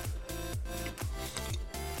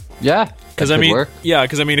 Yeah, because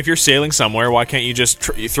if you're sailing somewhere, why can't you just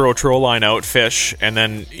throw a troll line out, fish, and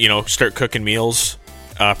then start cooking meals,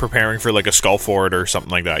 preparing for like a skull fort or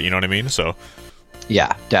something like that? You know what I mean? So,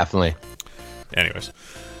 yeah, definitely. Anyways,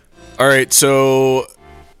 all right. So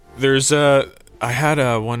there's I had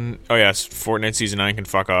one. Oh yes, Fortnite Season 9 can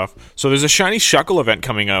fuck off. So there's a Shiny Shuckle event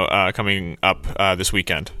coming up this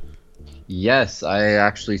weekend. Yes, I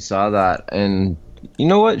actually saw that, and you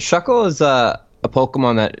know what? Shuckle is a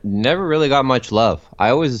Pokemon that never really got much love. I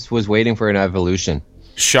always was waiting for an evolution.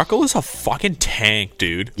 Shuckle is a fucking tank,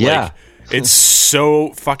 dude. Yeah. It's so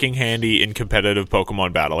fucking handy in competitive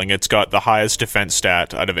Pokemon battling. It's got the highest defense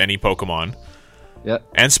stat out of any Pokemon. Yep.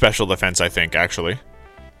 And special defense, I think, actually.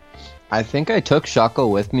 I think I took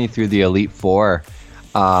Shuckle with me through the Elite Four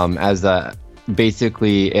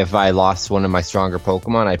basically, if I lost one of my stronger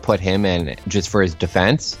Pokemon, I put him in just for his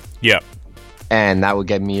defense. Yep. And that would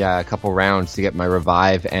get me a couple rounds to get my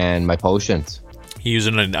revive and my potions.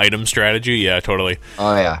 Using an item strategy? Yeah, totally.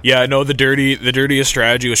 Oh, yeah. Yeah, no, the dirtiest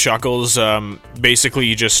strategy with Shuckles, basically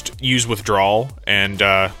you just use withdrawal, and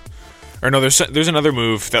Or no, there's another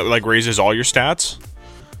move that like raises all your stats,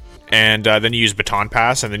 and then you use Baton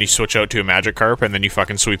Pass, and then you switch out to a Magikarp, and then you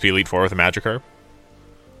fucking sweep the Elite Four with a Magikarp.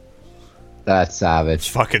 That's savage.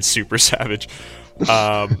 Fucking super savage.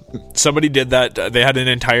 Somebody did that. They had an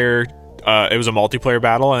entire... it was a multiplayer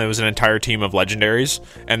battle, and it was an entire team of legendaries,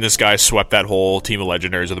 and this guy swept that whole team of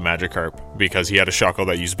legendaries with a Magikarp because he had a Shuckle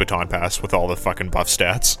that used Baton Pass with all the fucking buff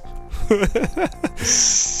stats.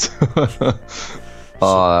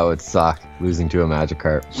 Oh, that would suck, losing to a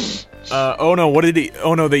Magikarp.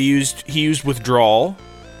 He used Withdrawal,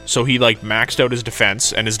 so he like maxed out his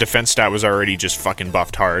defense, and his defense stat was already just fucking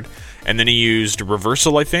buffed hard. And then he used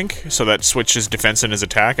Reversal, I think, so that switched his defense and his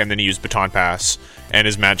attack, and then he used Baton Pass, and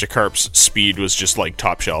his Magikarp's speed was just like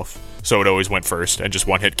top shelf. So it always went first, and just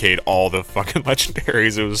one-hit K'd all the fucking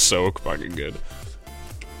legendaries. It was so fucking good.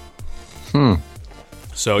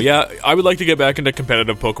 So yeah, I would like to get back into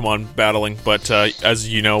competitive Pokemon battling, but as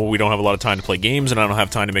you know, we don't have a lot of time to play games, and I don't have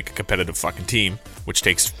time to make a competitive fucking team, which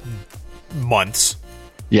takes months.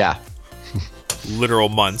 Yeah. Literal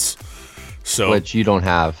months. So, which you don't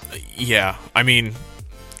have. Yeah, I mean,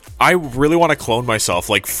 I really want to clone myself,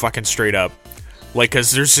 like, fucking straight up. Like,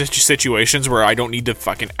 because there's situations where I don't need to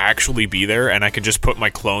fucking actually be there, and I can just put my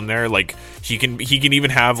clone there. Like, he can even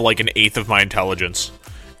have, like, an eighth of my intelligence,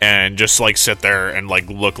 and just, like, sit there and, like,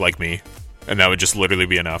 look like me. And that would just literally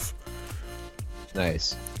be enough.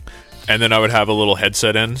 Nice. And then I would have a little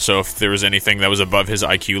headset in, so if there was anything that was above his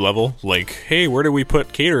IQ level, like, hey, where do we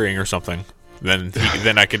put catering or something? Then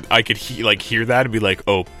I could hear that and be like,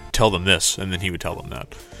 oh, tell them this, and then he would tell them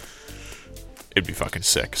that. It'd be fucking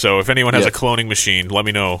sick. So if anyone has a cloning machine, let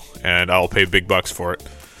me know, and I'll pay big bucks for it.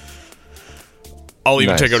 I'll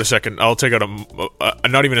even take out a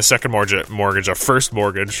not even a second mortgage, a first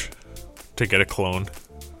mortgage to get a clone.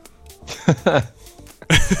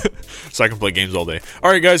 So I can play games all day.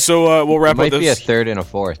 All right, guys. So we'll wrap up this. Might be a third and a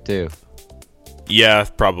fourth too. Yeah,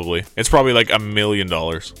 probably. It's probably like $1 million.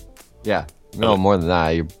 Yeah. No, more than that.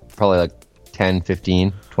 You're probably like 10,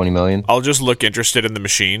 15, 20 million. I'll just look interested in the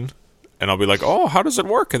machine, and I'll be like, oh, how does it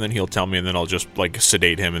work? And then he'll tell me, and then I'll just like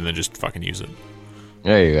sedate him and then just fucking use it.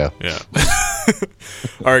 There you go. Yeah.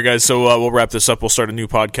 All right, guys. So we'll wrap this up. We'll start a new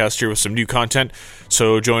podcast here with some new content.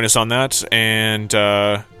 So join us on that. And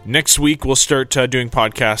next week, we'll start doing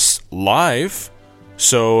podcasts live.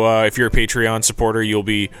 So if you're a Patreon supporter, you'll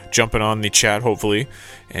be jumping on the chat, hopefully.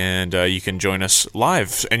 And you can join us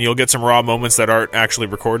live. And you'll get some raw moments that aren't actually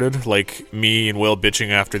recorded, like me and Will bitching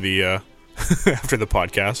after the after the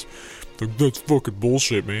podcast. That's fucking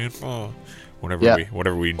bullshit, man. Oh.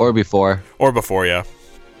 Whatever we or before, yeah.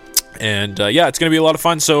 And it's gonna be a lot of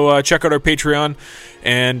fun. So check out our Patreon,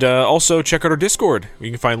 and also check out our Discord.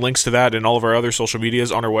 You can find links to that and all of our other social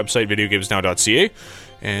medias on our website, videogamesnow.ca.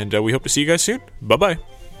 And we hope to see you guys soon. Bye bye.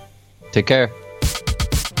 Take care.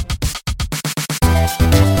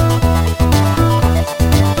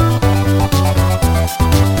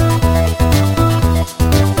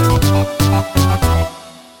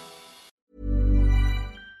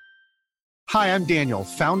 Hi, I'm Daniel,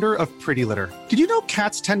 founder of Pretty Litter. Did you know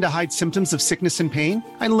cats tend to hide symptoms of sickness and pain?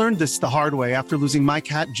 I learned this the hard way after losing my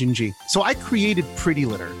cat, Gingy. So I created Pretty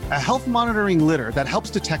Litter, a health monitoring litter that helps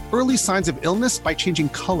detect early signs of illness by changing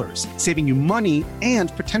colors, saving you money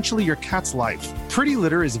and potentially your cat's life. Pretty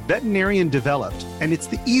Litter is veterinarian developed, and it's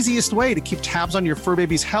the easiest way to keep tabs on your fur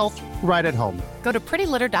baby's health right at home. Go to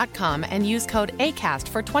prettylitter.com and use code ACAST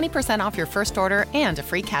for 20% off your first order and a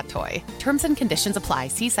free cat toy. Terms and conditions apply.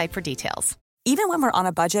 See site for details. Even when we're on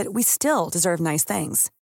a budget, we still deserve nice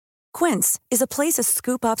things. Quince is a place to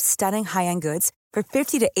scoop up stunning high-end goods for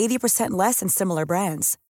 50 to 80% less than similar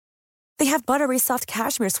brands. They have buttery soft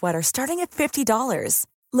cashmere sweaters starting at $50,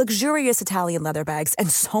 luxurious Italian leather bags,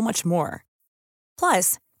 and so much more.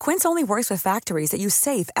 Plus, Quince only works with factories that use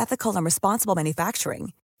safe, ethical, and responsible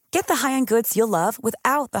manufacturing. Get the high-end goods you'll love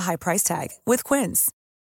without the high price tag with Quince.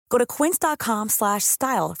 Go to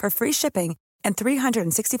quince.com/style for free shipping and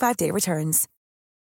 365-day returns.